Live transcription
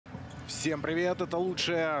Всем привет, это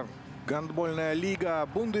лучшая гандбольная лига,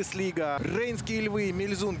 Бундеслига, Рейнские львы,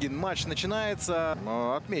 Мельзунген. Матч начинается.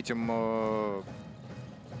 Отметим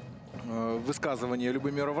высказывание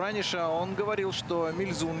Любомира Враниша. Он говорил, что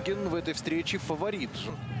Мельзунген в этой встрече фаворит.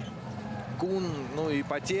 Кун, ну и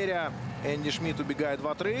потеря. Энди Шмидт убегает в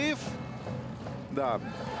отрыв. Да,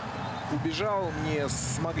 убежал, не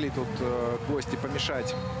смогли тут гости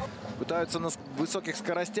помешать. Пытаются на высоких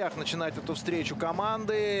скоростях начинать эту встречу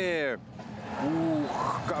команды.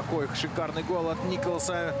 Ух, какой шикарный гол от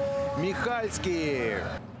Николаса Михальски.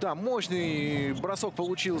 Да, мощный бросок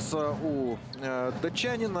получился у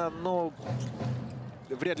датчанина, но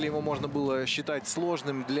вряд ли его можно было считать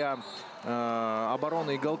сложным для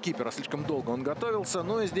обороны и голкипера. Слишком долго он готовился.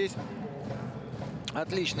 Ну и здесь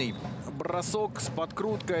отличный бросок с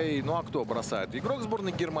подкруткой. Ну а кто бросает? Игрок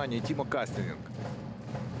сборной Германии Тимо Кастелинг.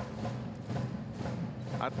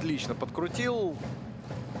 Отлично подкрутил.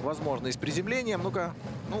 Возможно, и с приземлением. Ну-ка.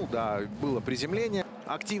 Ну да, было приземление.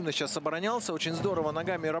 Активно сейчас оборонялся. Очень здорово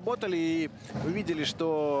ногами работали. И увидели,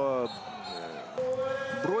 что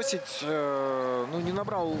бросить, ну, не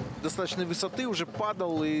набрал достаточной высоты. Уже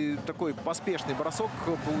падал. И такой поспешный бросок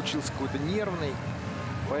получился, какой-то нервный.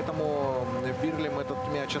 Поэтому Бирлем этот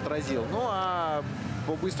мяч отразил. Ну а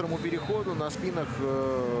по быстрому переходу на спинах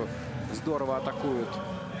здорово атакуют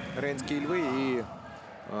Рейнские львы. И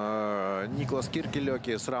Никлас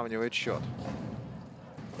Киркелёки сравнивает счет.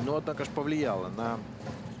 Но, однако же, повлияло на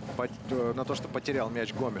то, что потерял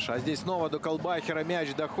мяч Гомеш. А здесь снова до Колбахера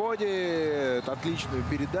мяч доходит. Отличную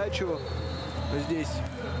передачу. Здесь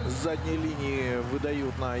с задней линии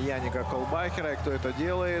выдают на Яника Колбахера. И кто это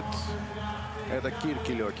делает? Это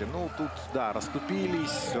Киркелёки. Ну, тут, да,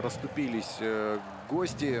 расступились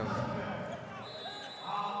гости.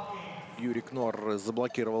 Юрий Кнор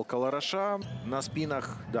заблокировал Колораша. На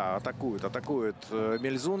спинах, да, атакует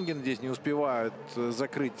Мельзунген. Здесь не успевают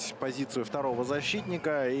закрыть позицию второго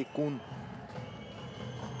защитника. И Кун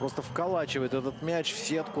просто вколачивает этот мяч в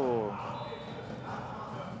сетку.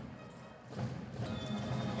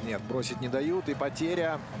 Нет, бросить не дают. И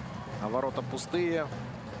потеря. А ворота пустые.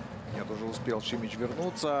 Нет, уже успел Шимич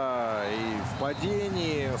вернуться. И в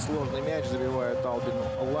падении сложный мяч забивает Албин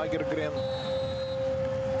Лагергрен.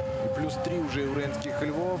 Плюс 3 уже у Рейнских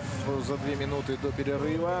львов за 2 минуты до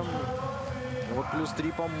перерыва. Вот плюс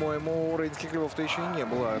 3, по-моему, у Рейнских львов-то еще и не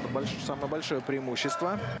было. Это самое большое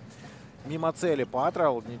преимущество. Мимо цели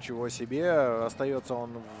Патрал, ничего себе. Остается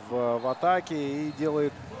он в атаке и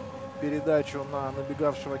делает передачу на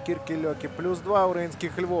набегавшего Киркелёки. Плюс 2 у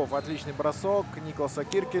Рейнских львов. Отличный бросок Николаса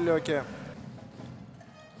Киркелёки.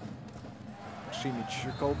 Шимич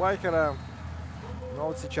Колбахера. Но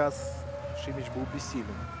вот сейчас Шимич был бессилен.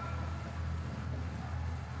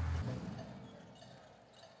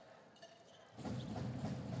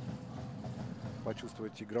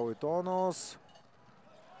 Почувствовать игровой тонус.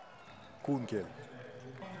 Кункель.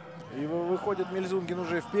 И выходит Мельзунген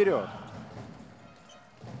уже вперед.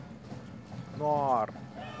 Нуар.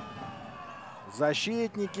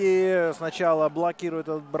 Защитники сначала блокируют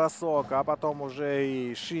этот бросок, а потом уже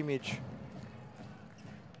и Шимич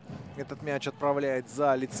этот мяч отправляет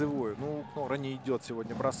за лицевую. Ну, у Кнора не идет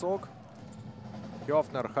сегодня бросок.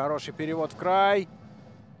 Хёфнер, хороший перевод в край.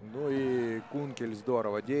 Ну и Кункель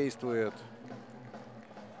здорово действует.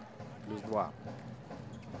 Плюс 2.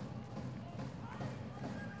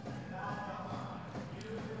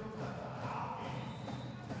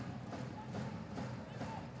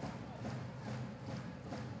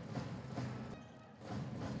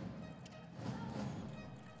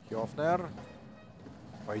 Хёфнер.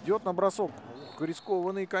 Пойдет на бросок.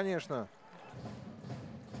 Рискованный, конечно.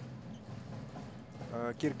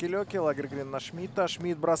 Киркелёки, Лагергрен на Шмидта.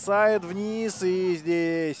 Шмидт бросает вниз. И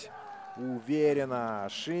здесь уверенно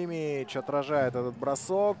Шимич отражает этот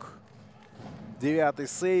бросок. 9-й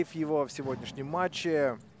сейв его в сегодняшнем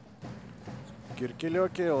матче.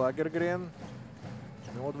 Киркелёки, Лагергрен.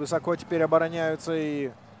 Вот высоко теперь обороняются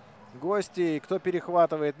и гости. И кто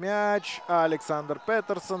перехватывает мяч? Александр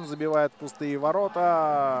Петерсон забивает пустые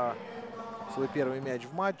ворота. Свой первый мяч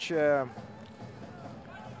в матче.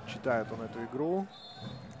 Читает он эту игру.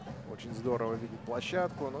 Очень здорово видит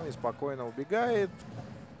площадку. Ну и спокойно убегает.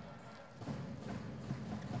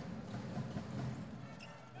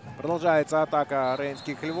 Продолжается атака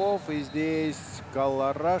Рейнских львов. И здесь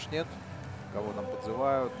Колораш. Нет. Кого там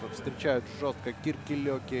подзывают? Тут встречают жестко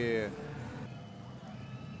Киркелёки.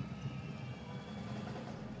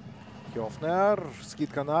 Хёфнер.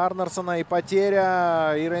 Скидка на Арнарсона и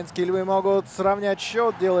потеря. И Рейнские львы могут сравнять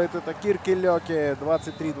счет. Делает это Киркелёки.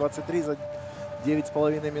 23-23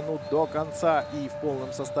 9,5 минут до конца и в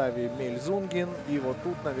полном составе Мельзунген. И вот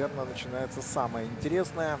тут, наверное, начинается самое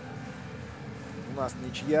интересное. У нас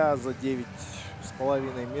ничья за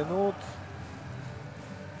 9,5 минут.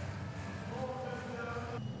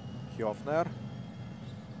 Хёфнер.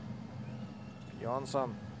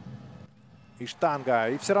 Йонсон. И штанга.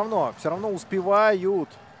 И все равно успевают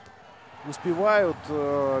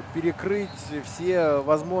перекрыть все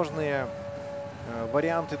возможные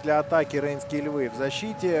варианты для атаки рейнские львы в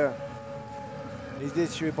защите. И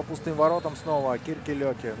здесь еще и по пустым воротам снова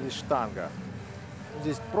Киркелёке и штанга.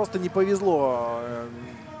 Здесь просто не повезло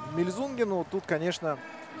Мельзунгену. Тут, конечно,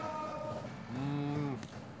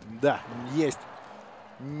 да, есть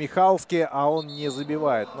Михалский, а он не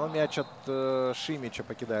забивает. Но мяч от Шимича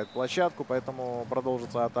покидает площадку, поэтому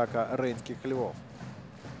продолжится атака рейнских львов.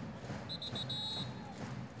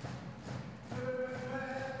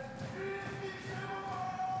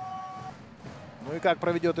 Ну и как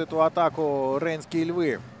проведет эту атаку рейнские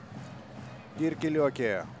львы?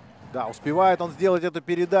 Киркелёке. Да, успевает он сделать эту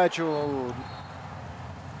передачу.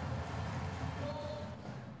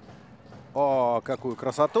 О, какую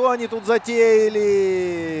красоту они тут затеяли!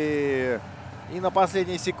 И на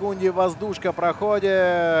последней секунде воздушка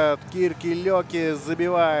проходит. Киркелёке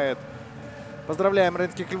забивает. Поздравляем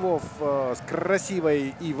рейнских львов с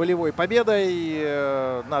красивой и волевой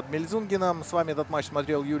победой над Мельзунгеном. С вами этот матч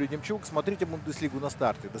смотрел Юрий Демчук. Смотрите Бундеслигу на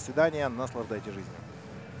старте. До свидания, наслаждайтесь жизнью.